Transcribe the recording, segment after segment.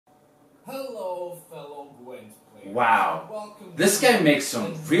Hello, fellow Gwent players. Wow, this guy makes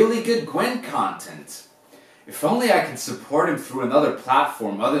some really good Gwent content. If only I could support him through another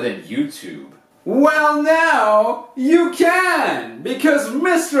platform other than YouTube. Well, now you can, because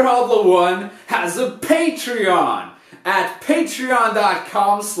Mr. Hobble1 has a Patreon at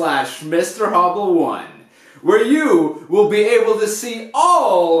patreon.com/MrHobble1, where you will be able to see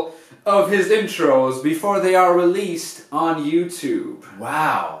all of his intros before they are released on YouTube.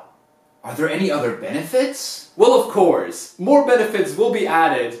 Wow. Are there any other benefits? Well, of course, more benefits will be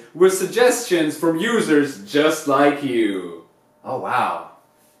added with suggestions from users just like you. Oh wow.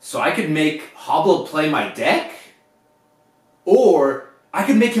 So I could make Hobble play my deck? Or I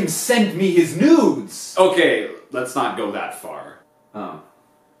could make him send me his nudes. Okay, let's not go that far.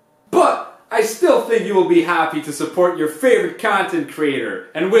 But I still think you will be happy to support your favorite content creator,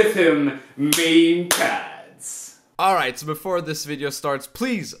 and with him, meme pads. Alright, so before this video starts,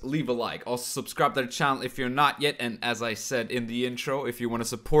 please leave a like. Also subscribe to the channel if you're not yet, and as I said in the intro, if you want to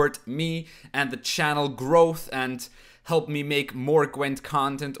support me and the channel growth and help me make more Gwent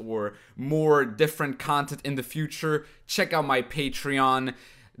content or more different content in the future, check out my Patreon.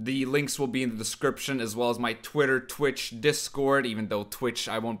 The links will be in the description, as well as my Twitter, Twitch, Discord. Even though Twitch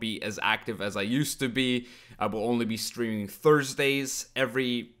I won't be as active as I used to be. I will only be streaming Thursdays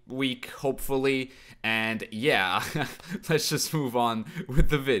every week, hopefully. And yeah, let's just move on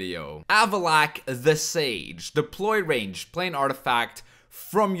with the video. AVA'LACK the Sage. Deploy range, play an artifact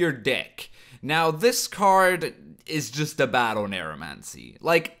from your deck. Now this card is just a bad Oneromancy.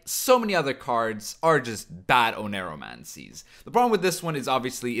 Like, so many other cards are just bad Oneromancies. The problem with this one is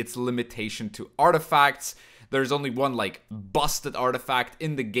obviously its limitation to artifacts. There's only one, like, busted artifact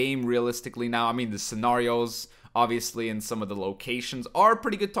in the game, realistically now. I mean, the scenarios, obviously, and some of the locations are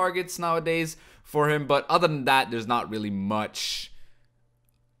pretty good targets nowadays for him, but other than that, there's not really much,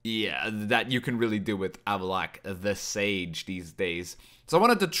 that you can really do with AVA'LACK the Sage these days. So I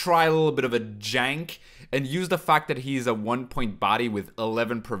wanted to try a little bit of a jank and use the fact that he's a 1-point body with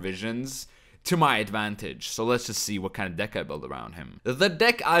 11 provisions to my advantage. So let's just see what kind of deck I build around him. The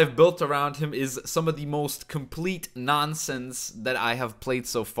deck I've built around him is some of the most complete nonsense that I have played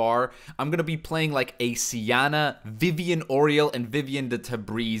so far. I'm gonna be playing like a Sienna, Vivian Oriole, and Vivian de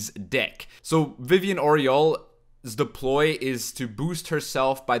Tabriz deck. So Vivian Oriole's deploy is to boost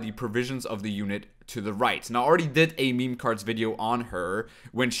herself by the provisions of the unit to the right. Now, I already did a meme cards video on her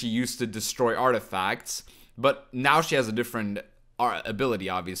when she used to destroy artifacts, but now she has a different ability,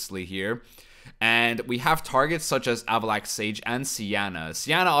 obviously, here. And we have targets such as AVA'LACK Sage and Sienna.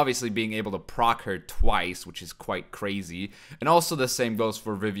 Sienna obviously being able to proc her twice, which is quite crazy. And also the same goes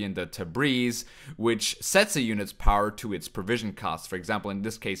for Vivian de Tabriz, which sets a unit's power to its provision cost. For example, in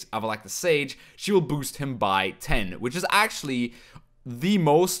this case, AVA'LACK the Sage, she will boost him by 10, which is actually the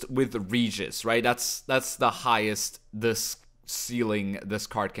most with Regis, right? That's the highest this ceiling this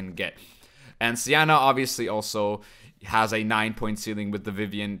card can get. And Sienna obviously also has a 9-point ceiling with the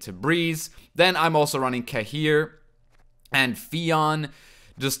Vivian Tabriz. Then I'm also running Kahir and Fion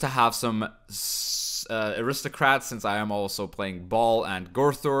just to have some aristocrats, since I am also playing Ball and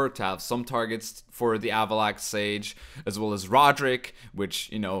Gorthor to have some targets for the AVA'LACK Sage, as well as Roderick, which,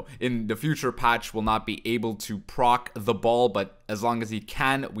 you know, in the future patch will not be able to proc the Ball, but as long as he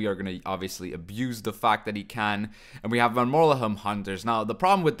can, we are going to obviously abuse the fact that he can. And we have Van Morleham Hunters. Now, the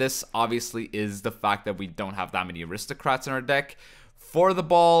problem with this, obviously, is the fact that we don't have that many aristocrats in our deck. For the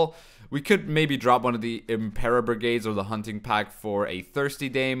Ball, we could maybe drop one of the Impera Brigades or the Hunting Pack for a Thirsty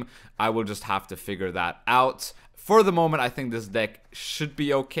Dame. I will just have to figure that out. For the moment, I think this deck should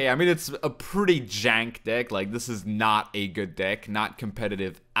be okay. I mean, it's a pretty jank deck. Like, this is not a good deck, not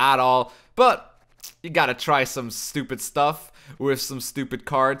competitive at all. But you gotta try some stupid stuff with some stupid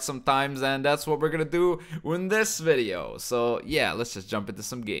cards sometimes, and that's what we're gonna do in this video. So, yeah, let's just jump into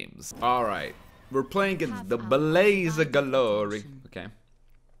some games. Alright, we're playing against the Blaze of Glory. Okay.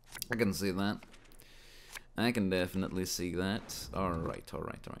 I can see that. I can definitely see that. Alright.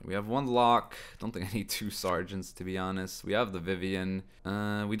 We have one lock. Don't think I need 2 sergeants, to be honest. We have the Vivian.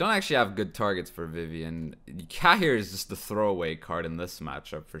 We don't actually have good targets for Vivian. Kahir is just the throwaway card in this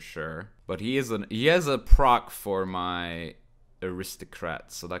matchup for sure. But he has a proc for my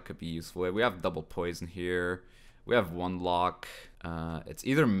aristocrat, so that could be useful. We have double poison here. We have one lock. It's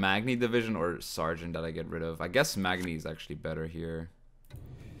either Magni Division or Sergeant that I get rid of. I guess Magni is actually better here.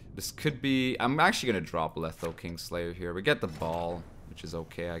 This could be... I'm actually going to drop Letho Kingslayer here. We get the Ball, which is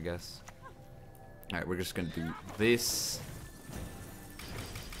okay, I guess. Alright, we're just going to do this.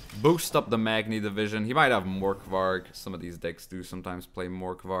 Boost up the Magni Division. He might have Morkvarg. Some of these decks do sometimes play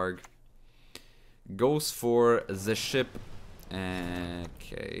Morkvarg. Goes for the ship.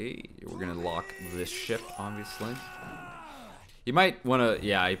 Okay. Okay, we're gonna lock this ship, obviously. He might wanna,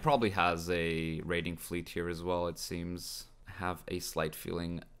 yeah, he probably has a raiding fleet here as well, it seems. I have a slight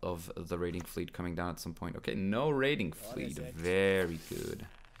feeling of the raiding fleet coming down at some point. Okay, no raiding fleet, very good.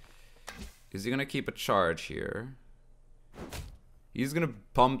 Is he gonna keep a charge here? He's gonna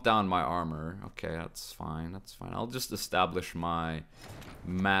pump down my armor. Okay, that's fine, that's fine. I'll just establish my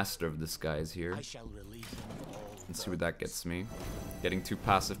master of disguise here. And see where that gets me. Getting 2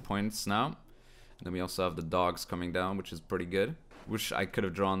 passive points now. And then we also have the dogs coming down, which is pretty good. Wish I could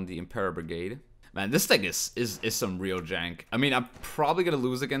have drawn the Impera Brigade. Man, this thing is some real jank. I mean, I'm probably gonna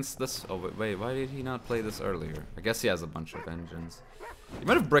lose against this. Oh, wait, why did he not play this earlier? I guess he has a bunch of engines. He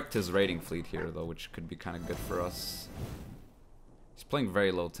might have bricked his raiding fleet here, though, which could be kind of good for us. He's playing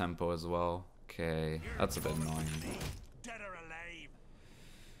very low tempo as well. Okay, that's a bit annoying.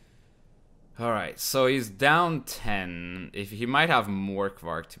 Alright, so he's down 10. If he might have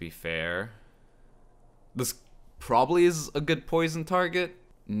Morkvark, to be fair. This probably is a good poison target.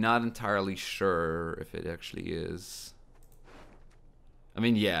 Not entirely sure if it actually is. I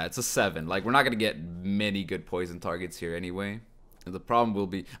mean, yeah, it's a 7. Like, we're not going to get many good poison targets here anyway. And the problem will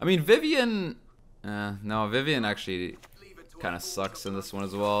be... I mean, Vivian... no, Vivian actually kind of sucks in this one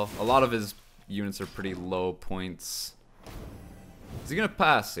as well. A lot of his units are pretty low points. Is he going to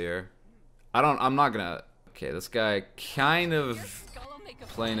pass here? I'm not going to... Okay, this guy kind of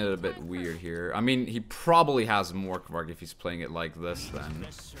playing it a bit weird here. I mean, he probably has Morkvark if he's playing it like this then.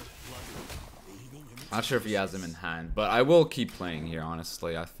 Not sure if he has him in hand, but I will keep playing here,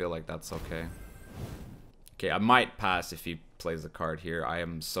 honestly. I feel like that's okay. Okay, I might pass if he plays the card here. I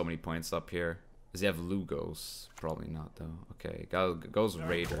am so many points up here. Does he have Lugos? Probably not, though. Okay, goes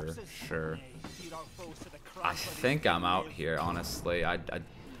Raider, sure. I think I'm out here, honestly. I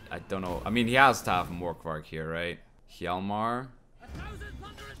don't know. I mean, he has to have Morkvark here, right? Hjalmar?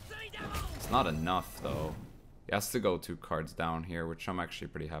 It's not enough, though. He has to go 2 cards down here, which I'm actually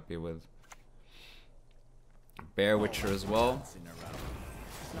pretty happy with. Bear Witcher as well.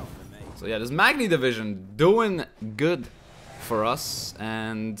 So yeah, this Magni division doing good for us,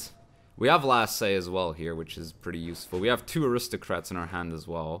 and we have Last Say as well here, which is pretty useful. We have 2 aristocrats in our hand as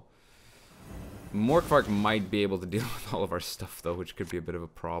well. Morkvark might be able to deal with all of our stuff though, which could be a bit of a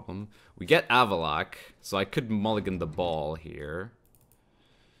problem. We get AVA'LACK, so I could mulligan the ball here.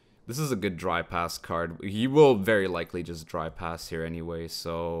 This is a good dry pass card. He will very likely just dry pass here anyway,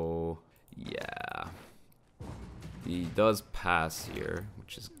 so yeah. He does pass here,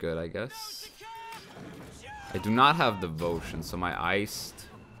 which is good, I guess. I do not have Devotion, so my Iced...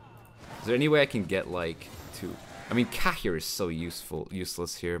 Is there any way I can get, like, 2... I mean, Kahir is so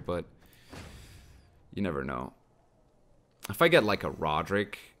useless here, but... You never know. If I get, like, a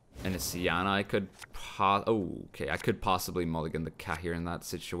Roderick and a Sienna, I could... I could possibly mulligan the Kahir in that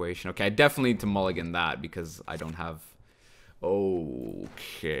situation. Okay, I definitely need to mulligan that, because I don't have...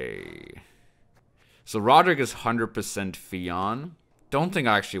 Okay... So Roderick is 100% Fionn. Don't think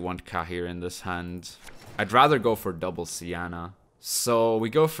I actually want Kahir in this hand. I'd rather go for double Sienna. So we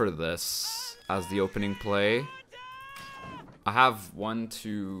go for this as the opening play. I have 1,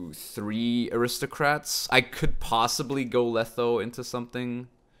 2, 3 aristocrats. I could possibly go Letho into something.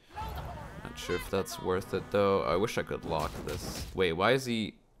 Not sure if that's worth it though. I wish I could lock this. Wait, why is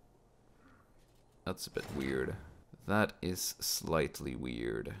he... That's a bit weird. That is slightly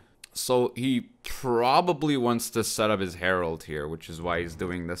weird. So he probably wants to set up his Herald here, which is why he's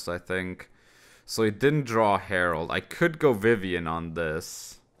doing this, I think. So he didn't draw Herald. I could go Vivian on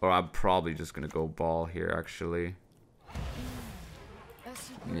this. Or I'm probably just going to go Ball here, actually.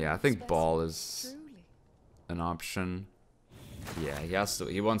 Yeah, I think Ball is an option. Yeah, he has to.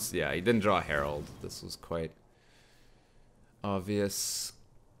 He wants. Yeah, he didn't draw Herald. This was quite obvious.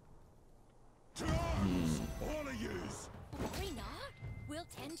 We'll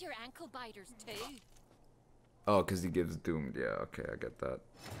tend your ankle biters too. Oh, because he gives Doomed. Yeah, okay, I get that.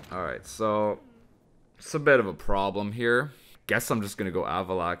 Alright, so it's a bit of a problem here. Guess I'm just going to go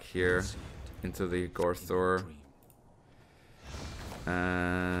AVA'LACK here into the Gorthor.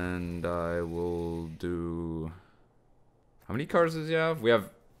 And I will do... How many cards does he have?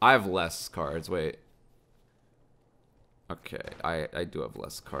 I have less cards. Wait. Okay, I do have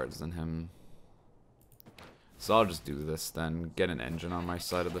less cards than him. So I'll just do this then. Get an engine on my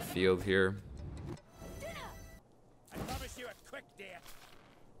side of the field here.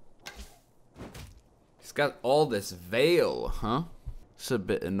 He's got all this Veil, huh? It's a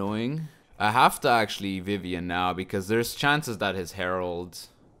bit annoying. I have to actually Vivian now because there's chances that his Herald...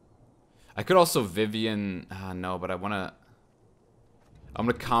 I could also Vivian... no, but I'm gonna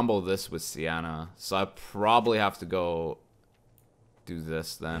combo this with Sienna. So I probably have to go do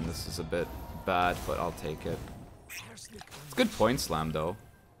this then. This is a bit bad, but I'll take it. It's a good point slam though.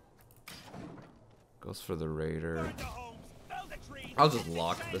 Goes for the raider. I'll just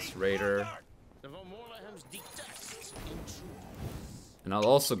lock this raider. And I'll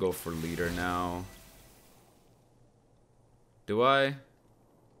also go for leader now. Do I?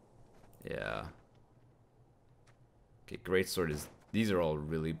 Yeah. Okay, greatsword is... These are all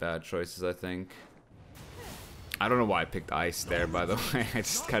really bad choices, I think. I don't know why I picked ice there, by the way. I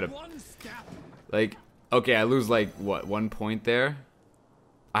just kind of... Like, okay, I lose like, what, 1 point there?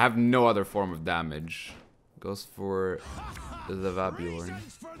 I have no other form of damage. Goes for the Vabiorn.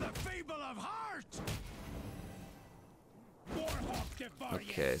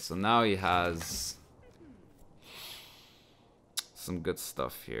 Okay, so now he has some good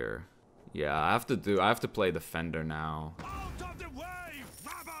stuff here. Yeah, I have to play defender now.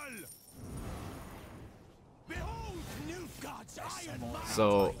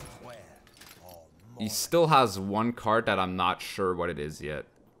 So he still has one card that I'm not sure what it is yet.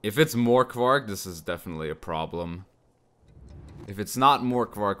 If it's Morkvarg, this is definitely a problem. If it's not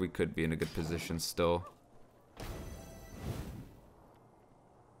Morkvarg, we could be in a good position still.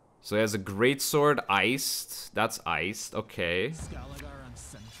 So he has a greatsword iced. That's iced. Okay.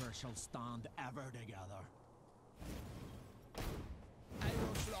 Shall stand ever together.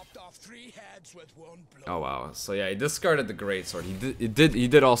 Oh wow. So yeah, he discarded the greatsword. He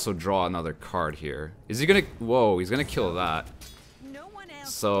did also draw another card here. Is he gonna... Whoa, he's gonna kill that.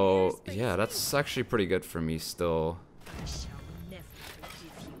 So yeah, that's actually pretty good for me still.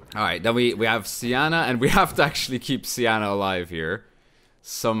 Alright, then we have Sienna, and we have to actually keep Sienna alive here.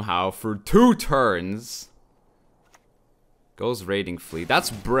 Somehow, for 2 turns. Goes raiding fleet.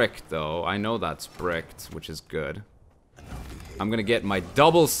 That's bricked though. I know that's bricked, which is good. I'm gonna get my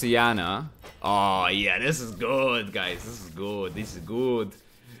double Sienna. Oh yeah, this is good, guys. This is good. This is good.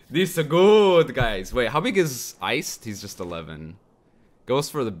 This is good, guys. Wait, how big is iced? He's just 11. Goes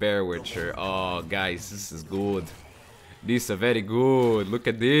for the Bear Witcher. Oh, guys, this is good. This is very good. Look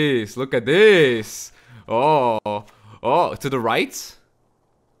at this. Look at this. Oh, oh, to the right.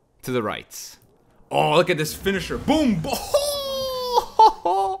 To the right. Oh, look at this finisher. Boom.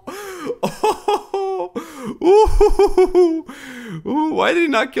 Oh, ooh, why did he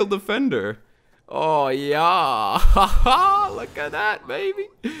not kill Defender? Oh, yeah. Look at that, baby.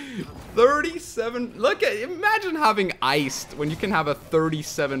 37. Look at... Imagine having iced when you can have a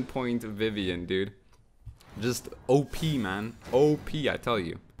 37-point Vivian, dude. Just OP, man. OP, I tell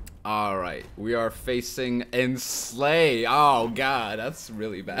you. Alright, we are facing Enslave. Oh, God, that's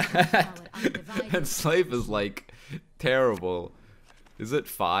really bad. Enslave is, like, terrible. Is it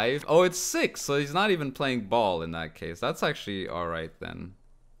 5? Oh, it's 6, so he's not even playing ball in that case. That's actually alright, then.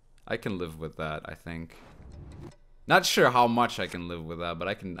 I can live with that, I think. Not sure how much I can live with that, but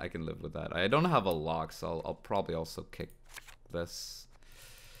I can live with that. I don't have a lock, so I'll probably also kick this.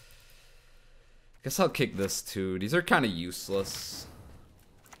 Guess I'll kick this too. These are kind of useless.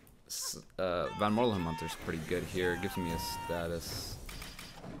 Van Morleham Hunter's pretty good here. Gives me a status.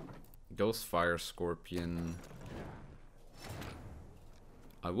 Ghost Fire Scorpion.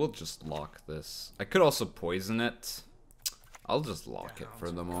 I will just lock this. I could also poison it. I'll just lock it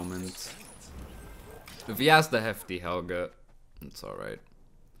for the moment. If he has the Hefty Helga, it's alright.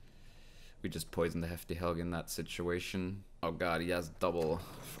 We just poison the Hefty Helga in that situation. Oh god, he has double.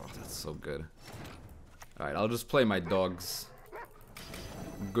 Oh, that's so good. Alright, I'll just play my dogs.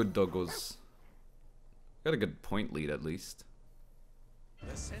 Good doggos. Got a good point lead at least.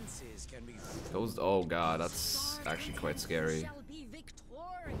 Those, oh god, that's actually quite scary.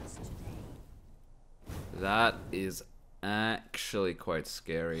 That is actually quite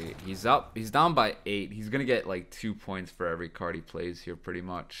scary. He's up. He's down by 8. He's gonna get like 2 points for every card he plays here, pretty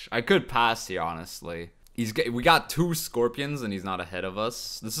much. I could pass here, honestly. We got 2 Scorpions and he's not ahead of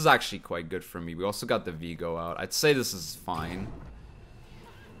us. This is actually quite good for me. We also got the Vigo out. I'd say this is fine.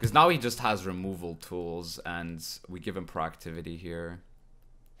 Because now he just has removal tools and we give him proactivity here.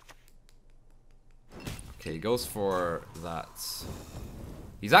 Okay, he goes for that.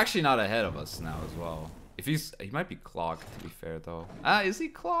 He's actually not ahead of us now as well. If he might be clogged, to be fair though. Ah, is he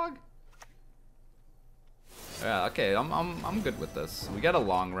clogged? Yeah, okay, I'm good with this. We got a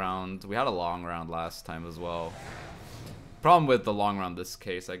long round. We had a long round last time as well. Problem with the long round this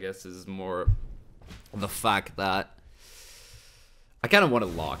case, I guess, is more the fact that I kind of want to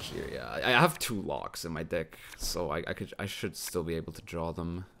lock here. Yeah, I have 2 locks in my deck, so I should still be able to draw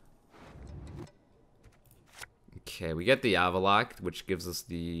them. Okay, we get the AVA'LACK, which gives us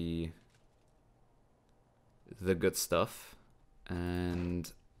the good stuff.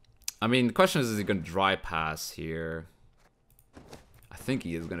 And I mean, the question is he gonna dry pass here? I think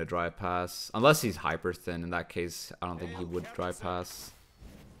he is gonna dry pass. Unless he's hyper thin. In that case, I don't think he would dry pass.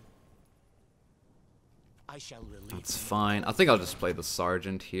 That's fine. I think I'll just play the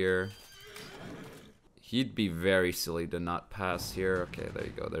Sergeant here. He'd be very silly to not pass here. Okay, there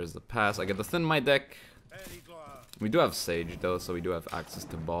you go. There's the pass. I get the thin my deck. We do have Sage though, so we do have access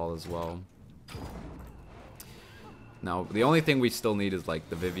to ball as well. Now, the only thing we still need is like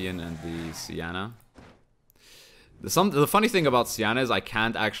the Vivian and the Sienna. The funny thing about Sienna is I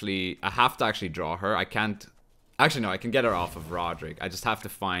have to actually draw her. I can't, actually no, I can get her off of Roderick. I just have to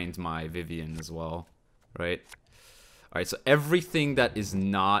find my Vivian as well, right? Alright, so everything that is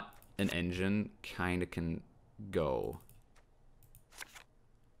not an engine kind of can go.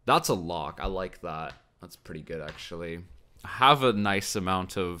 That's a lock, I like that. That's pretty good actually. I have a nice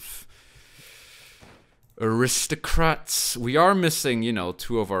amount of aristocrats. We are missing, you know,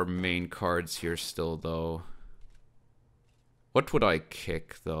 2 of our main cards here still though. What would I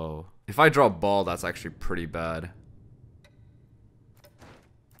kick, though? If I draw ball, that's actually pretty bad.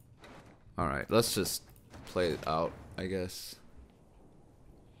 Alright, let's just play it out, I guess.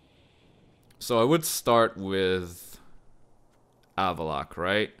 So I would start with AVA'LACK,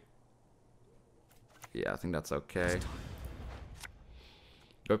 right? Yeah, I think that's okay.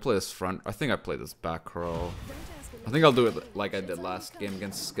 Do I play this front? I think I play this back row. I think I'll do it like I did last game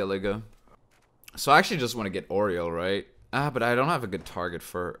against Skellige. So I actually just want to get Oriole, right? But I don't have a good target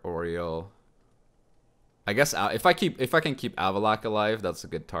for Oriole. I guess if I can keep AVA'LACK alive, that's a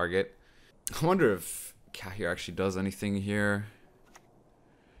good target. I wonder if Kahir actually does anything here.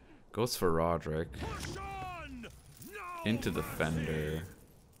 Goes for Roderick. Into Defender.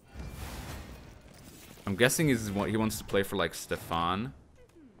 I'm guessing he wants to play for like Stefan.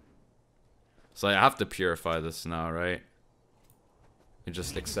 So I have to purify this now, right? And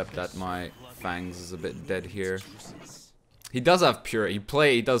just accept that my Fangs is a bit dead here. He does have pure. He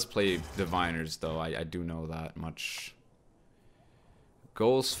does play Diviners though. I do know that much.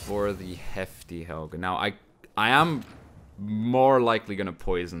 Goes for the hefty Helga. Now I am more likely gonna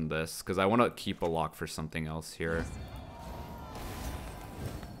poison this because I want to keep a lock for something else here.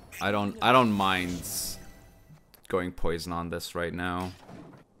 I don't mind going poison on this right now.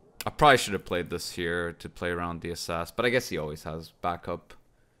 I probably should have played this here to play around the Assass, but I guess he always has backup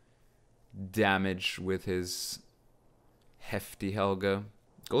damage with his hefty Helga.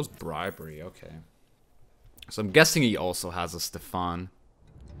 Goes Bribery, okay. So I'm guessing he also has a Stefan.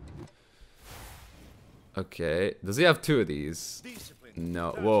 Okay, does he have 2 of these?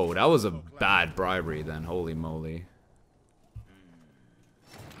 No, whoa, that was a bad Bribery then, holy moly.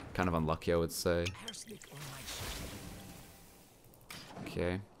 Kind of unlucky, I would say.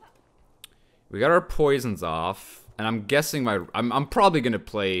 Okay. We got our poisons off, and I'm guessing I'm probably gonna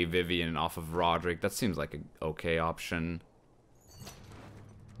play Vivian off of Roderick. That seems like an okay option.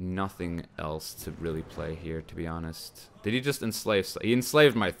 Nothing else to really play here, to be honest. Did he just enslave? He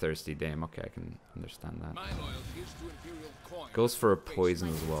enslaved my Thirsty Dame. Okay, I can understand that. Goes for a poison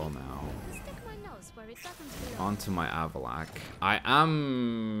as well now. Onto my AVA'LACK.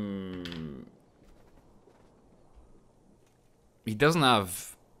 He doesn't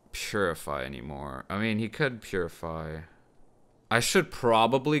have Purify anymore. I mean, he could Purify. I should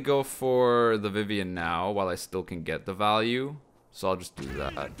probably go for the Vivian now while I still can get the value. So I'll just do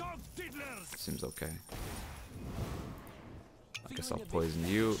that. Seems okay. I guess I'll poison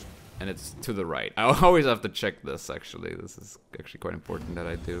you. And it's to the right. I always have to check this, actually. This is actually quite important that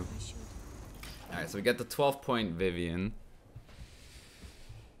I do. Alright, so we get the 12-point Vivian.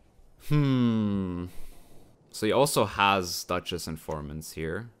 So he also has Duchess Informants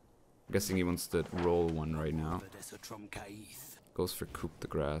here. I'm guessing he wants to roll one right now. Goes for Coupe de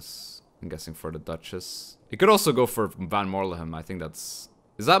Grace. I'm guessing for the Duchess. He could also go for Van Morlehem. I think that's...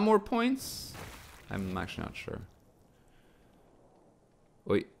 Is that more points? I'm actually not sure.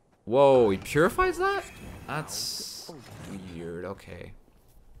 Wait. Whoa, he purifies that? That's weird. Okay.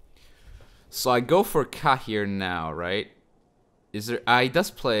 So I go for Kahir now, right? Is there... he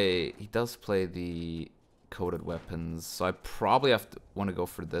does play the Coated Weapons. So I probably want to go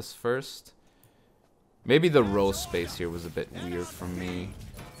for this first. Maybe the row space here was a bit weird for me.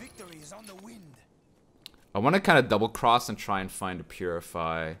 I want to kind of double cross and try and find a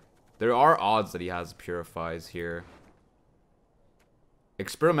Purify. There are odds that he has Purifies here.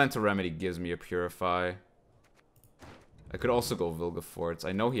 Experimental Remedy gives me a Purify. I could also go Vilgefortz.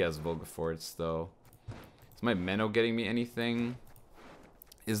 I know he has Vilgefortz though. Is my Menno getting me anything?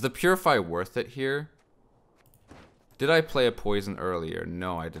 Is the Purify worth it here? Did I play a poison earlier?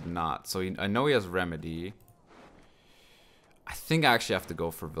 No, I did not. So I know he has Remedy. I think I actually have to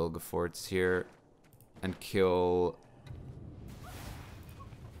go for Vilgefortz here. And kill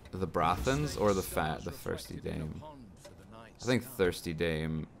The Brathens or the Thirsty Dame? I think Thirsty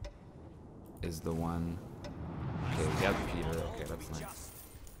Dame is the one. Okay, we have Peter. Okay, that's nice.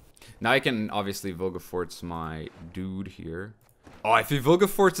 Now I can obviously Vilgefortz my dude here. Oh, if he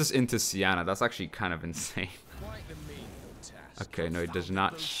Vilgefortzes into Sienna, that's actually kind of insane. Okay, no, he does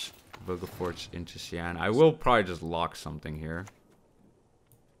not Vilgefortz into Sienna. I will probably just lock something here.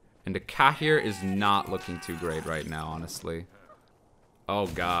 And the cat here is not looking too great right now, honestly. Oh,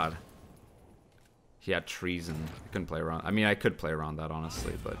 God. He had treason. I couldn't play around. I mean, I could play around that,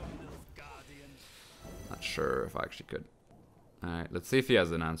 honestly, but... not sure if I actually could. Alright, let's see if he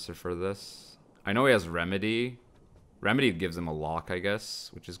has an answer for this. I know he has Remedy. Remedy gives him a lock, I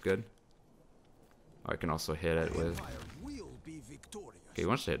guess, which is good. Oh, I can also hit it with... okay, he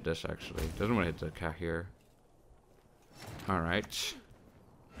wants to hit this, actually. Doesn't want to hit the cat here. Alright.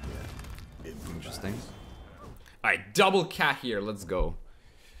 Interesting. Alright, double cat here. Let's go.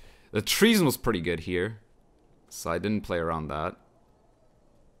 The treason was pretty good here. So I didn't play around that.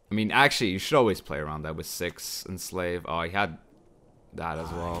 I mean, actually, you should always play around that with 6 Enslave. Oh, he had that as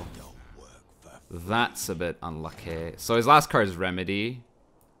well. That's a bit unlucky. So his last card is Remedy.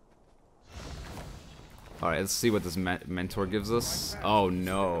 Alright, let's see what this mentor gives us. Oh,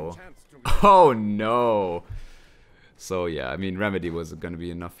 no. Oh, no. So, yeah, I mean, Remedy was going to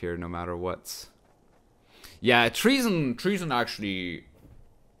be enough here no matter what. Yeah, Treason actually,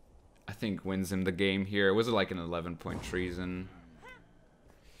 I think, wins him the game here. It was like an 11-point Treason.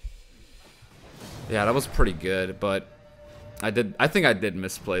 Yeah, that was pretty good, but I think I did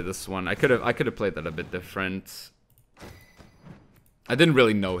misplay this one. I could have played that a bit different. I didn't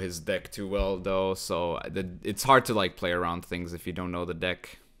really know his deck too well though, so it's hard to like play around things if you don't know the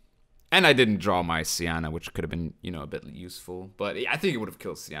deck. And I didn't draw my Sienna, which could have been, you know, a bit useful, but I think it would have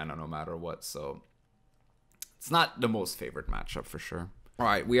killed Sienna no matter what, so it's not the most favorite matchup for sure. All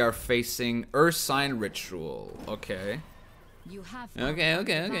right, we are facing Ursine Ritual. Okay. You have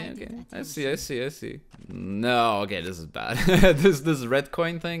Okay. I see. No, okay, this is bad. this red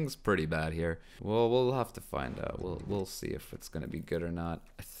coin thing's pretty bad here. Well, we'll have to find out. We'll see if it's gonna be good or not.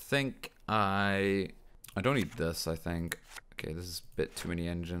 I think I don't need this, I think. Okay, this is a bit too many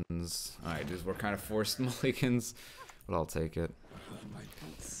engines. Alright, these were kind of forced mulligans, but I'll take it.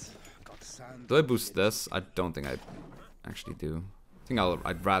 Do I boost this? I don't think I actually do. I think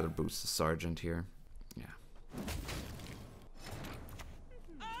I'd rather boost the Sergeant here. Yeah.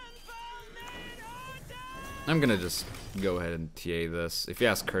 I'm gonna just go ahead and TA this. If he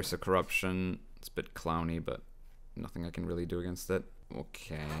has Curse of Corruption, it's a bit clowny, but nothing I can really do against it.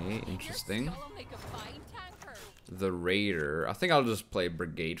 Okay, interesting. The Raider. I think I'll just play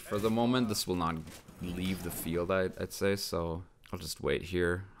Brigade for the moment. This will not leave the field, I'd say, so I'll just wait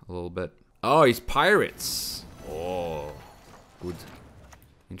here a little bit. Oh, he's Pirates. Oh, good.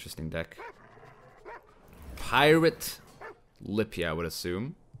 Interesting deck. Pirate Lipia, I would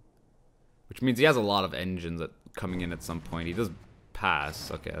assume. Which means he has a lot of engines coming in at some point. He does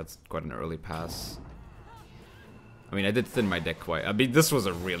pass. Okay, that's quite an early pass. I mean, I did thin my deck quite. I mean, this was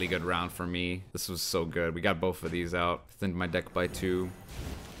a really good round for me. This was so good. We got both of these out. Thinned my deck by 2.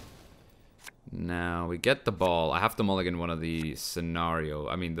 Now, we get the ball. I have to mulligan one of the scenario.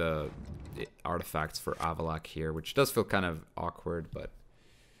 I mean, the artifacts for AVA'LACK here, which does feel kind of awkward, but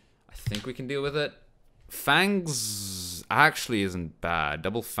I think we can deal with it. Fangs actually isn't bad.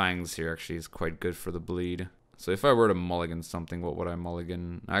 Double Fangs here actually is quite good for the bleed. So if I were to mulligan something, what would I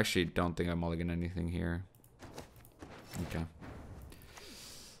mulligan? I actually don't think I mulligan anything here. Okay.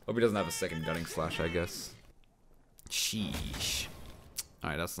 Hope he doesn't have a second Gutting Slash, I guess. Sheesh.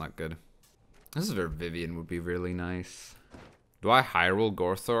 Alright, that's not good. This is where Vivian would be really nice. Do I high roll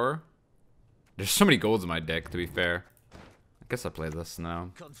Gorthor? There's so many golds in my deck, to be fair. I guess I play this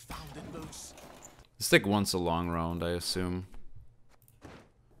now. Let's take once a long round, I assume.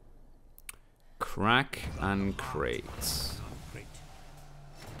 Crack and crate.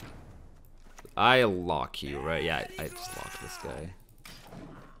 I lock you, right? Yeah, I just lock this guy.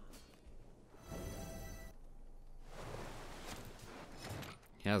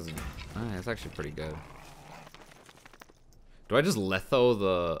 He has... it's actually pretty good. Do I just Letho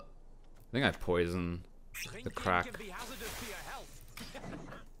the... I think I poison the crack.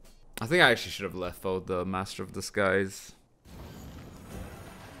 I think I actually should have Letho'd the Master of Disguise.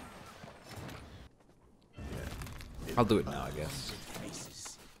 I'll do it now, I guess.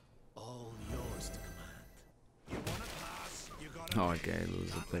 Oh, okay,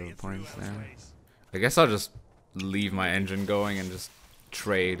 lose a bit of points there. I guess I'll just leave my engine going and just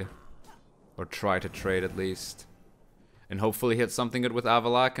trade. Or try to trade at least. And hopefully hit something good with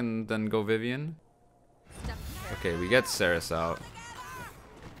AVA'LACK and then go Vivian. Okay, we get Ceres out.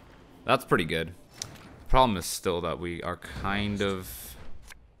 That's pretty good. Problem is still that we are kind of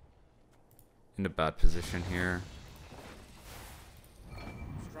in a bad position here.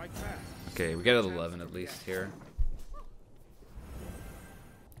 Okay, we get an 11 at least here.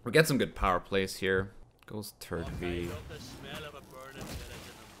 We get some good power plays here. Goes third V.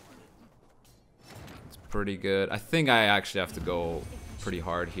 It's pretty good. I think I actually have to go pretty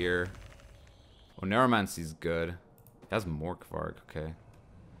hard here. Oh, Neuromancy's good. He has Morkvarg, okay.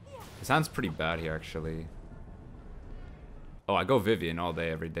 His hand's pretty bad here, actually. Oh, I go Vivian all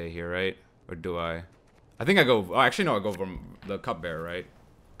day, every day here, right? Or do I? I think I go... Oh, actually, no, I go from the Cupbearer, right?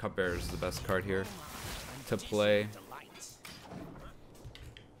 Cupbearer is the best card here to play.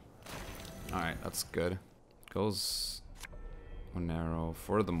 Alright, that's good. Goes one arrow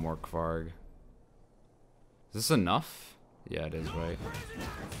for the Morkvarg. Is this enough? Yeah, it is, right?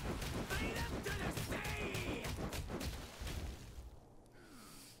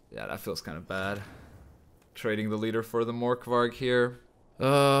 Yeah, that feels kind of bad. Trading the leader for the Morkvarg here.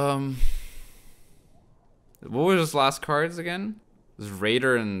 What was his last cards again? It was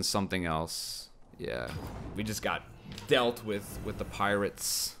Raider and something else. Yeah, we just got dealt with the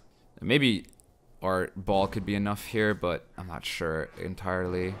pirates. Maybe our ball could be enough here, but I'm not sure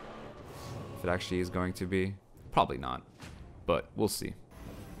entirely if it actually is going to be. Probably not, but we'll see.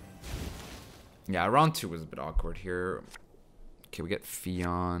 Yeah, round 2 was a bit awkward here. Okay, we get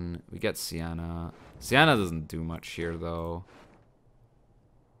Fion, we get Sienna. Sienna doesn't do much here, though.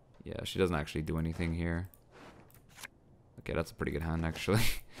 Yeah, she doesn't actually do anything here. Okay, that's a pretty good hand, actually.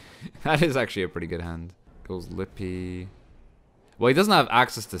 That is actually a pretty good hand. Goes Lippy. Well, he doesn't have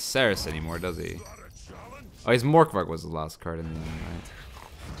access to Ceres anymore, does he? Oh, his Morkvarg was the last card in the end, right?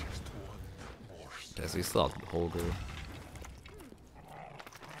 Yeah, so he still has Holger.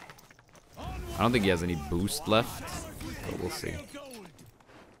 I don't think he has any boost left, but we'll see.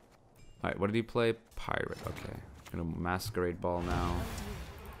 Alright, what did he play? Pirate, okay. Gonna Masquerade Ball now.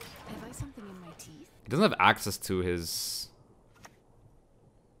 Have I something in my teeth? He doesn't have access to his...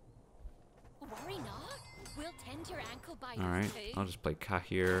 Worry not. We'll tend your ankle biters Alright, too. I'll just play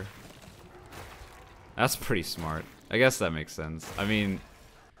Kahir. That's pretty smart. I guess that makes sense. I mean,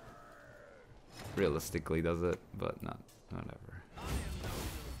 realistically does it, but not whatever.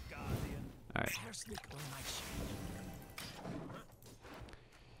 Alright.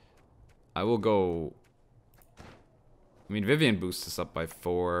 I will go... I mean, Vivian boosts us up by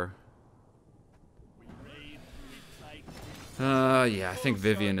 4. Yeah, I think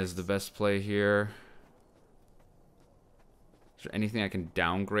Vivian is the best play here. Is there anything I can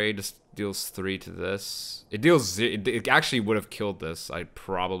downgrade? Just deals 3 to this. It deals... It actually would have killed this. I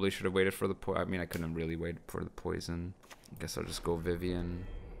probably should have waited for the I mean, I couldn't really wait for the poison. I guess I'll just go Vivian.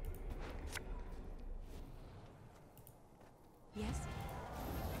 Yes.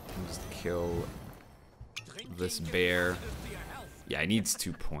 And just kill this bear. Yeah, he needs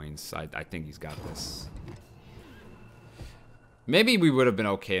 2 points. I think he's got this. Maybe we would have been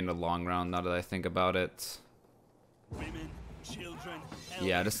okay in the long round now that I think about it.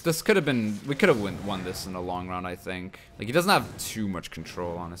 Yeah, this could have been... We could have won this in the long run, I think. Like, he doesn't have too much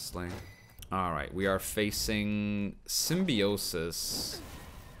control, honestly. Alright, we are facing Symbiosis.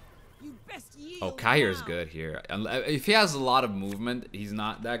 Oh, Kahir's good here. If he has a lot of movement, he's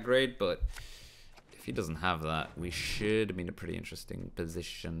not that great, but if he doesn't have that, we should be in a pretty interesting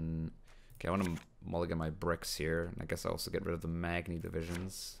position. Okay, I want to mulligan my bricks here, and I guess I also get rid of the Magni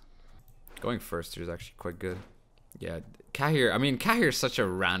divisions. Going first here is actually quite good. Yeah, Kahir, I mean, Kahir is such a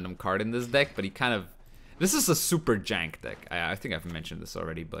random card in this deck, but he kind of... This is a super jank deck. I think I've mentioned this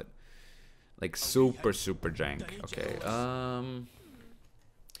already, but... Like, super jank. Okay,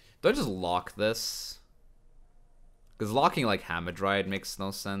 do I just lock this? Because locking, like, Hamadryad makes no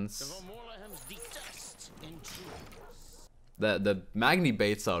sense. The Magni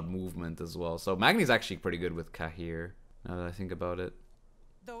baits out movement as well. So Magni's actually pretty good with Kahir, now that I think about it.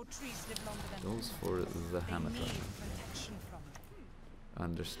 Goes for the Hamadryad.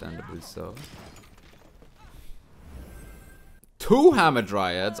 Understandably so. 2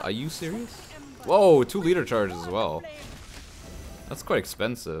 Hamadryads? Are you serious? Whoa, 2 leader charges as well. That's quite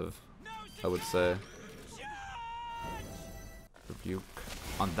expensive, I would say. Rebuke.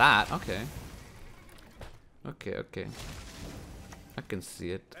 On that? Okay. Okay. I can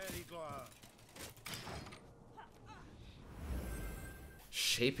see it.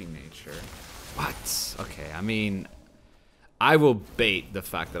 Shaping Nature. What? Okay, I mean... I will bait the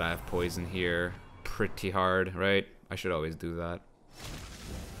fact that I have poison here pretty hard, right? I should always do that.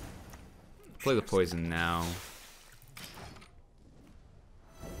 Play the poison now.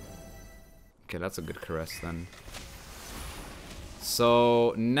 Okay, that's a good caress then.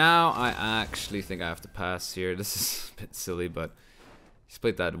 So now I actually think I have to pass here. This is a bit silly, but he's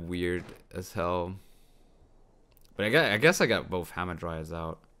played that weird as hell. But I guess I got both Hamadryas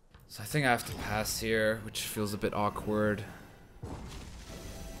out. So I think I have to pass here, which feels a bit awkward.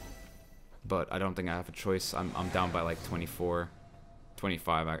 But I don't think I have a choice. I'm down by like 24,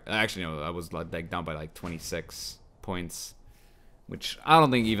 25. Actually, no, I was like down by like 26 points, which I don't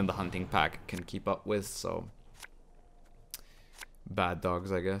think even the hunting pack can keep up with. So bad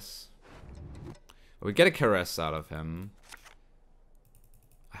dogs, I guess. But we get a caress out of him.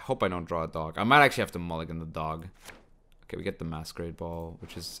 I hope I don't draw a dog. I might actually have to mulligan the dog. Okay, we get the Masquerade Ball,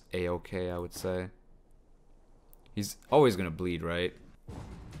 which is a-okay, I would say. He's always gonna bleed, right?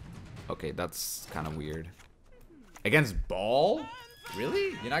 Okay, that's kind of weird. Against Ball?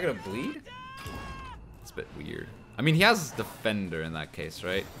 Really? You're not gonna bleed? It's a bit weird. I mean, he has Defender in that case,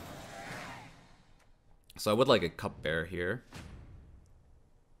 right? So I would like a Cupbearer here.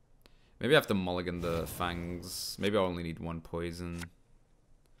 Maybe I have to mulligan the Fangs. Maybe I only need one poison.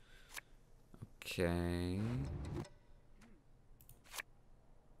 Okay.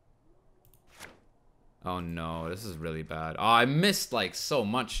 Oh no, this is really bad. Oh, I missed like so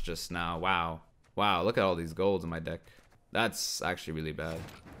much just now. Wow. Wow, look at all these golds in my deck. That's actually really bad.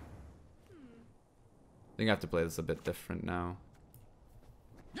 I think I have to play this a bit different now.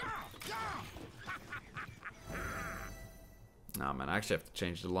 Nah, man, I actually have to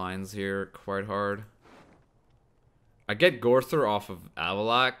change the lines here quite hard. I get Gorther off of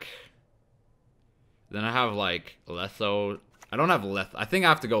AVA'LACK. Then I have like Letho. I don't have Letho. I think I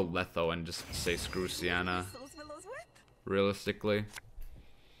have to go Letho and just say screw Sienna. Realistically.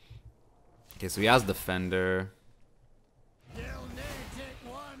 Okay, so he has Defender.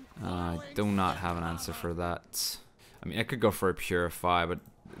 I do not have an answer for that. I mean, I could go for a Purify, but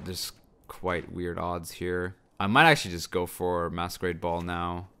there's quite weird odds here. I might actually just go for Masquerade Ball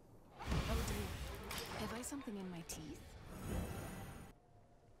now. Have I something in my teeth?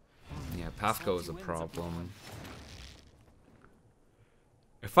 Yeah, Pafko is a problem.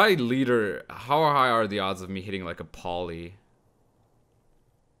 If I leader, how high are the odds of me hitting like a poly?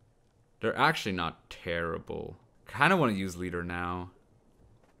 They're actually not terrible. Kind of want to use leader now.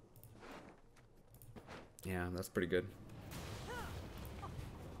 Yeah, that's pretty good.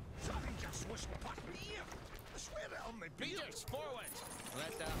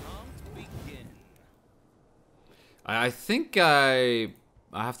 I think I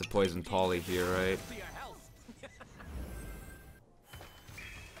have to poison poly here, right?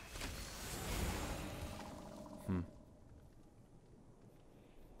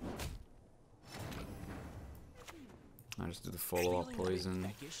 I just do the follow-up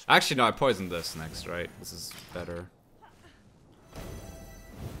poison. Actually, no, I poisoned this next, right? This is better.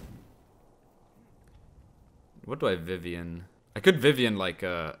 What do I Vivian? I could Vivian like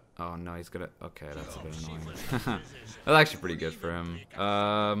oh no, he's gonna. Okay, that's a bit annoying. That's actually pretty good for him.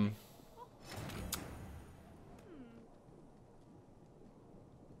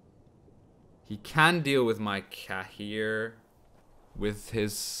 He can deal with my Kahir with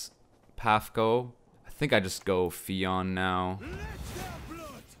his Pafko. I think I just go Fion now.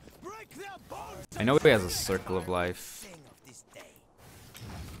 I know he has a Circle of Life.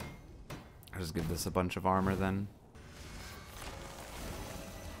 I'll just give this a bunch of armor then.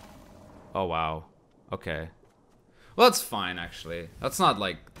 Oh wow. Okay. Well, that's fine actually. That's not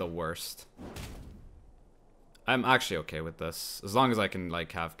like the worst. I'm actually okay with this. As long as I can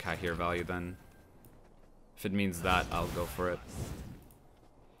like have Kahir value then. If it means that, I'll go for it.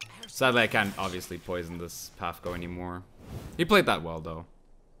 Sadly, I can't obviously poison this Pafko anymore. He played that well though.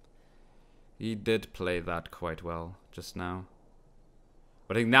 He did play that quite well just now.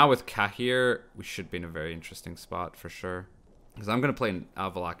 But I think now with Kahir, we should be in a very interesting spot for sure. Because I'm going to play an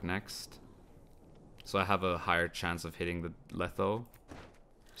AVA'LACK next. So I have a higher chance of hitting the Letho.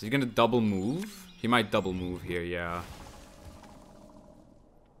 Is he going to double move? He might double move here, yeah.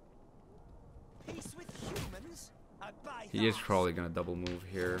 He is probably going to double move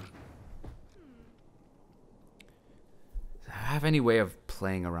here. Do I have any way of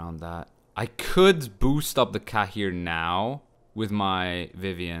playing around that? I could boost up the Kahir now with my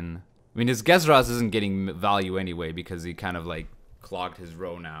Vivian. I mean, his Gezras isn't getting value anyway because he kind of like clogged his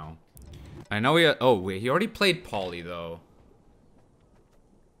row now. I know he... Oh, wait. He already played Poly, though.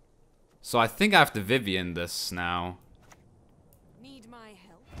 So I think I have to Vivian this now. Need my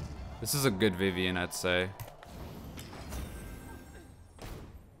help? This is a good Vivian, I'd say.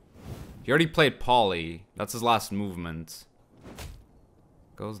 He already played Poly. That's his last movement.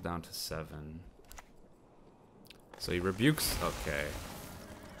 Goes down to 7. So he rebukes... Okay.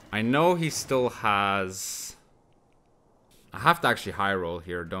 I know he still has... I have to actually high roll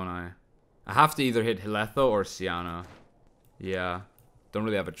here, don't I? I have to either hit Hiletho or Siana. Yeah. Don't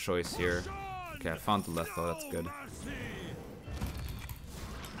really have a choice here. Okay, I found Hiletho, that's good.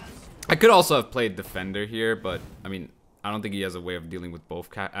 I could also have played Defender here, but, I mean, I don't think he has a way of dealing with both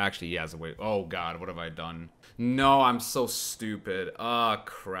Actually, he has a way. Oh, God, what have I done? No, I'm so stupid. Ah,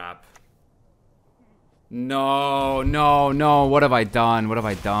 crap. No, no, no. What have I done? What have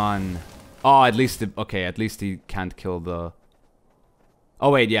I done? Oh, at least... Okay, at least he can't kill the... Oh,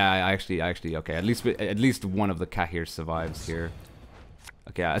 wait, yeah, I actually... Okay, at least one of the Kahir survives here.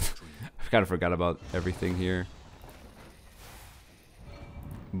 Okay, I kind of forgot about everything here.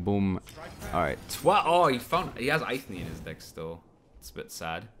 Boom. Alright. Oh, he has Ithne in his deck still. It's a bit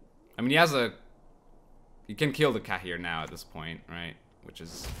sad. I mean, he has a... You can kill the Kahir now at this point, right? Which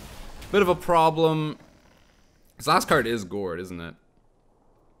is a bit of a problem. His last card is Gourd, isn't it?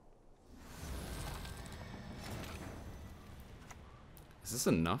 Is this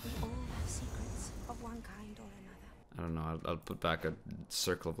enough? All have secrets of one kind or another. I don't know. I'll put back a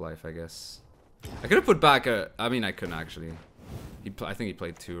Circle of Life, I guess. I could have put back a... I mean, I couldn't actually. I think he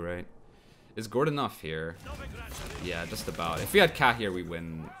played 2, right? Is Gourd enough here? Yeah, just about. If we had Kahir, we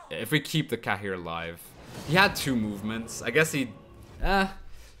win. If we keep the Kahir alive. He had 2 movements. I guess he... Yeah,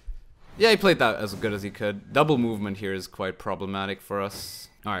 he played that as good as he could. Double movement here is quite problematic for us.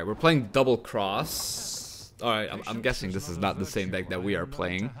 Alright, we're playing Double Cross. Alright, I'm guessing this is not the same deck that we are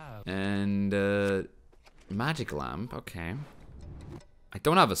playing. And, Magic Lamp, okay. I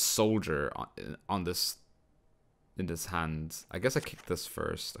don't have a Soldier on this... in this hand. I guess I kicked this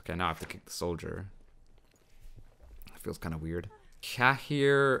first. Okay, now I have to kick the Soldier. It feels kind of weird.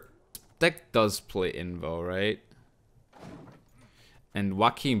 Kahir... Deck does play Invo, right? And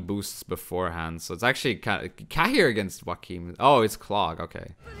Joachim boosts beforehand, so it's actually kind of... Kahir against Joachim. Oh, it's Clog,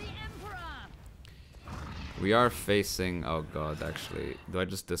 okay. We are facing... Oh god, actually. Do I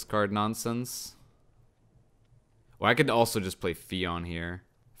just discard nonsense? Or I could also just play Fion here.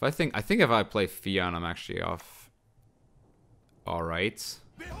 I think if I play Fion, I'm actually off. Alright.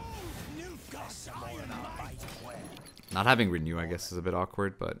 Not having Renew, I guess, is a bit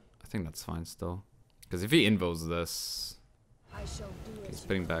awkward, but I think that's fine still. Because if he invos this... He's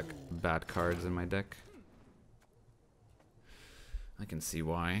putting back bad cards in my deck. I can see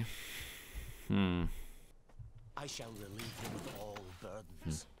why. I shall relieve him of all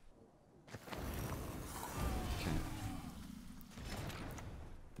burdens. Okay.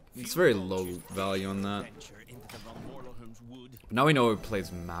 It's very low value on that. Now we know he plays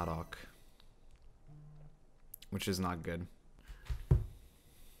Madoc, which is not good.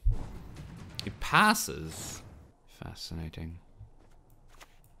 He passes. Fascinating.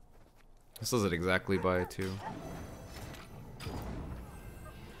 This does it exactly by 2.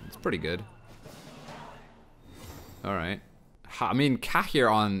 It's pretty good. Alright. I mean,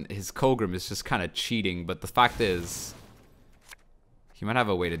 Kahir on his Kogrim is just kind of cheating, but the fact is, he might have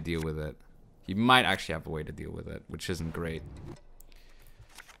a way to deal with it. He might actually have a way to deal with it, which isn't great.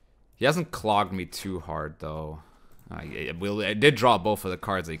 He hasn't clogged me too hard, though. I did draw both of the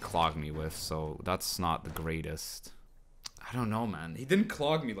cards that he clogged me with, so that's not the greatest. I don't know, man. He didn't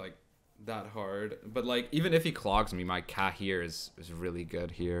clog me, like, that hard. But, like, even if he clogs me, my Kahir is really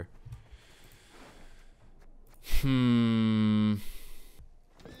good here. I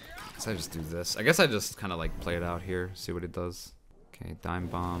guess I just do this. I guess I just kind of, like, play it out here, see what it does. Okay, Dime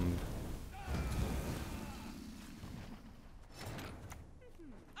Bomb.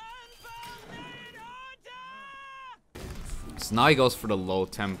 So now he goes for the low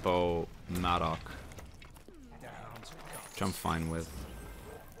tempo Madoc, which I'm fine with.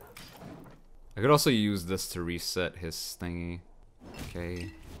 I could also use this to reset his thingy.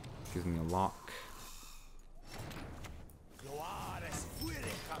 Okay, gives me a lock.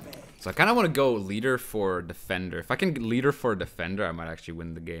 So I kind of want to go leader for defender. If I can leader for defender, I might actually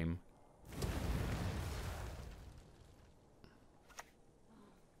win the game.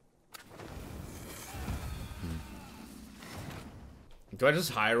 Do I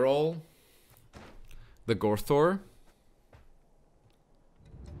just high roll the Gorthor?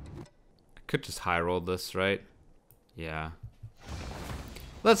 I could just high roll this, right? Yeah.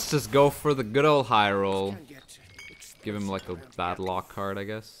 Let's just go for the good old high roll. Give him like a bad lock card, I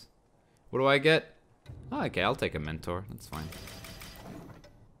guess. What do I get? Oh, okay, I'll take a Mentor. That's fine.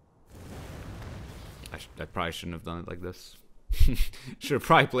 I probably shouldn't have done it like this. Should have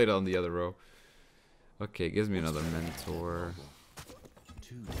probably played it on the other row. Okay, it gives me another Mentor.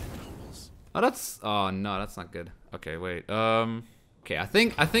 Oh, that's... Oh, no, that's not good. Okay, wait. Okay, I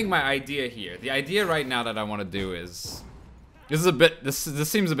think my idea here... The idea right now that I want to do is... This is a bit... This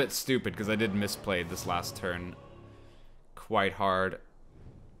seems a bit stupid because I did misplay this last turn quite hard.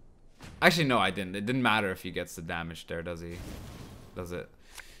 Actually, no, I didn't. It didn't matter if he gets the damage there, does he? Does it?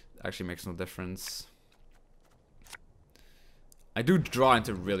 Actually makes no difference. I do draw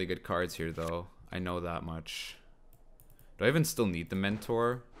into really good cards here, though. I know that much. Do I even still need the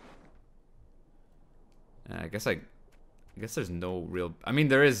mentor? I guess there's no real... I mean,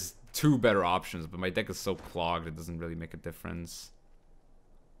 there is 2 better options, but my deck is so clogged it doesn't really make a difference.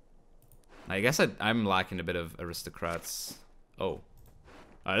 I guess I'm lacking a bit of aristocrats. Oh.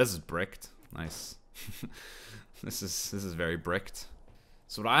 This is bricked. Nice. This is very bricked.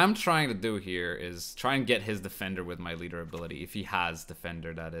 So what I'm trying to do here is try and get his defender with my leader ability. If he has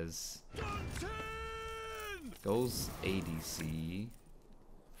defender, that is. Goes ADC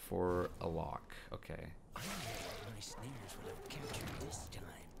for a lock. Okay.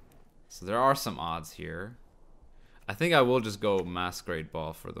 So there are some odds here. I think I will just go Masquerade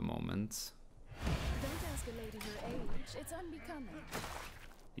Ball for the moment. Don't ask a lady her age. It's unbecoming.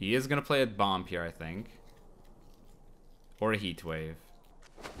 He is gonna play a bomb here, I think. Or a heat wave.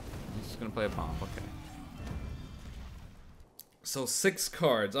 He's just gonna play a bomb, okay. So 6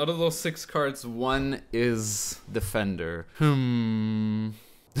 cards. Out of those 6 cards, 1 is defender.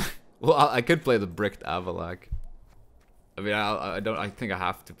 Well, I could play the bricked AVA'LACK. I mean, I think I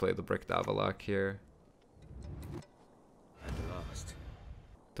have to play the bricked AVA'LACK here.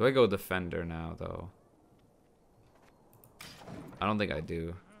 Do I go defender now, though? I don't think I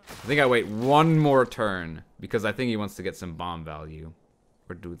do. I think I wait 1 more turn because I think he wants to get some bomb value.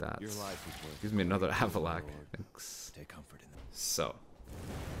 Or do that. Gives me another AVA'LACK. Thanks. Take comfort in them. So.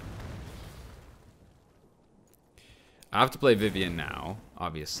 I have to play Vivian now,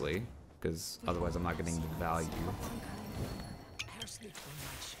 obviously, because otherwise I'm not getting the value.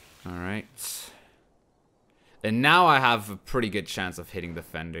 Alright. And now I have a pretty good chance of hitting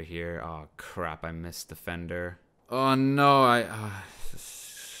Defender here. Oh crap, I missed Defender. Oh no,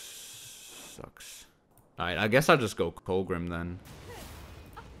 sucks. Alright, I guess I'll just go Colgrim then.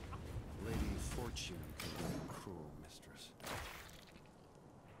 Lady Fortune can be a cruel mistress.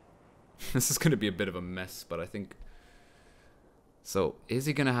 This is gonna be a bit of a mess, but I think... So, is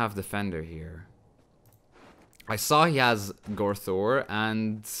he gonna have Defender here? I saw he has Gorthor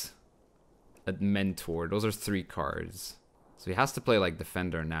and a Mentor. Those are 3 cards. So he has to play like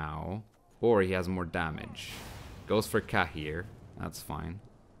Defender now. Or he has more damage. Goes for Kahir. That's fine.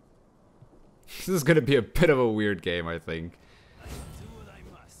 This is gonna be a bit of a weird game, I think.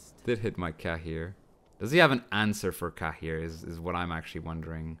 Did hit my Kahir. Does he have an answer for Kahir is what I'm actually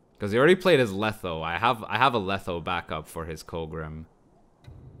wondering. Because he already played his Letho. I have a Letho backup for his Colgrim.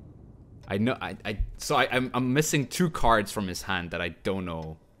 I know I'm missing 2 cards from his hand that I don't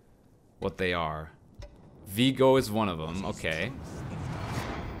know what they are. Vigo is one of them, okay.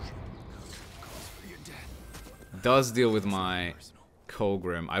 Does deal with my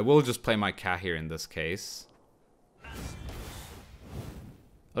Colgrim. I will just play my Kahir in this case.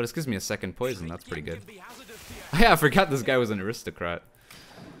 Oh, this gives me a second poison, that's pretty good. Yeah, I forgot this guy was an aristocrat.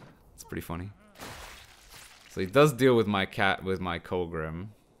 That's pretty funny. So he does deal with my Colgrim.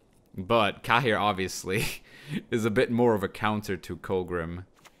 But Kahir obviously is a bit more of a counter to Colgrim.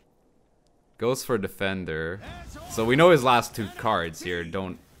 Goes for Defender. So we know his last 2 cards here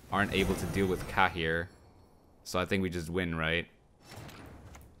aren't able to deal with Kahir. So I think we just win, right?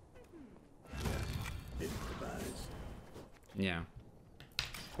 Yeah.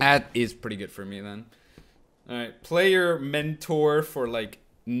 That is pretty good for me then. Alright, play your Mentor for like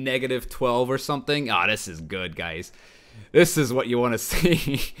 -12 or something. Ah, this is good, guys. This is what you want to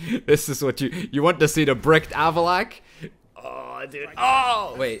see. This is what you want to see, the bricked AVA'LACK. Oh, dude.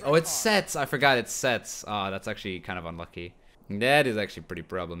 Oh, wait. Oh, it sets. I forgot it sets. Oh, that's actually kind of unlucky. That is actually pretty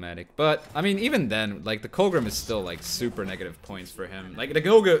problematic. But, I mean, even then, like, the Colgrim is still, like, super negative points for him. Like, the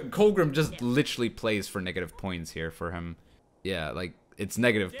Colgrim just literally plays for negative points here for him. Yeah, like, it's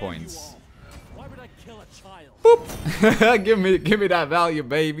negative points. Why would I kill a child? Boop! give me that value,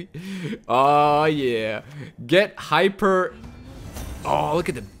 baby. Oh, yeah. Get hyper... Oh, look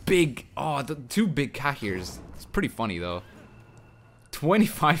at the big... Oh, the 2 big Kahirs. It's pretty funny, though.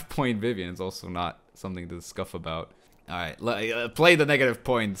 25-point Vivian is also not something to scuff about. Alright, play the negative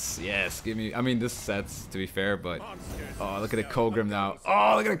points. Yes, give me... I mean, this sets, to be fair, but... Oh, look at the Colgrim now.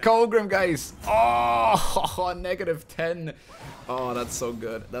 Oh, look at the Colgrim, guys. Oh, -10. Oh, that's so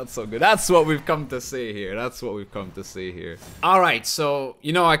good. That's so good. That's what we've come to see here. That's what we've come to see here. Alright, so,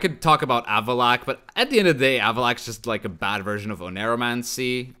 you know, I could talk about AVA'LACK, but at the end of the day, AVA'LACK's just like a bad version of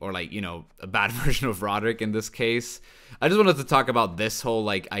Oneromancy, or like, you know, a bad version of Roderick in this case. I just wanted to talk about this whole,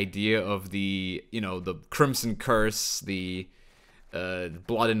 like, idea of the, you know, the Crimson Curse, the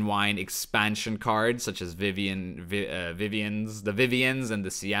Blood and Wine expansion cards, such as the Vivians, and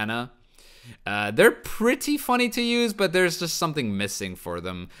the Sienna. They're pretty funny to use, but there's just something missing for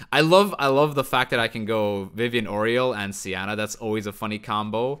them. I love the fact that I can go Vivian Oriole and Sienna. That's always a funny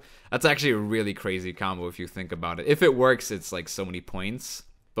combo. That's actually a really crazy combo if you think about it. If it works, it's like so many points.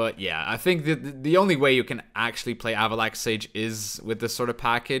 But yeah, I think the only way you can actually play AVA'LACK Sage is with this sort of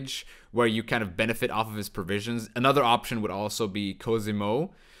package, where you kind of benefit off of his provisions. Another option would also be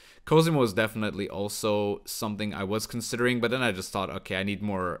Cosimo. Cosimo is definitely also something I was considering, but then I just thought, okay, I need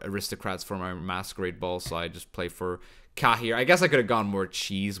more aristocrats for my Masquerade Ball, so I just play for Kahir. I guess I could have gone more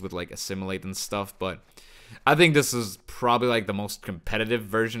cheese with like Assimilate and stuff, but I think this is probably like the most competitive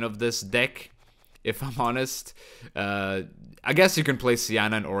version of this deck, if I'm honest. I guess you can play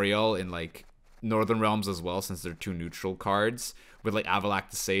Sienna and Oriole in like Northern Realms as well, since they're two neutral cards, with like AVA'LACK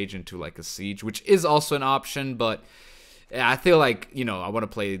the Sage into like a Siege, which is also an option, but I feel like, you know, I want to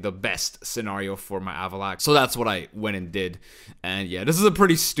play the best scenario for my AVA'LACK, so that's what I went and did. And yeah, this is a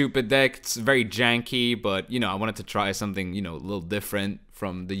pretty stupid deck. It's very janky, but, you know, I wanted to try something, you know, a little different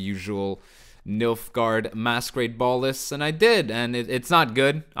from the usual Nilfgaard Masquerade Ball lists, and I did, and it's not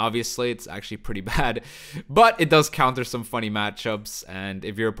good. Obviously, it's actually pretty bad, but it does counter some funny matchups, and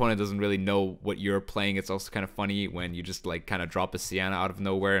if your opponent doesn't really know what you're playing, it's also kind of funny when you just like kind of drop a Sienna out of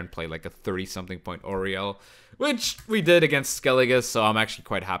nowhere and play like a 30-something point Oriole, which we did against Skellige, so I'm actually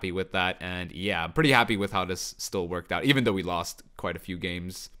quite happy with that. And yeah, I'm pretty happy with how this still worked out, even though we lost quite a few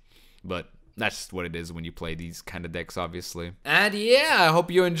games, but that's just what it is when you play these kind of decks, obviously. And yeah, I hope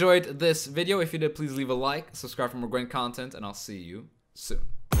you enjoyed this video. If you did, please leave a like, subscribe for more Gwent content, and I'll see you soon.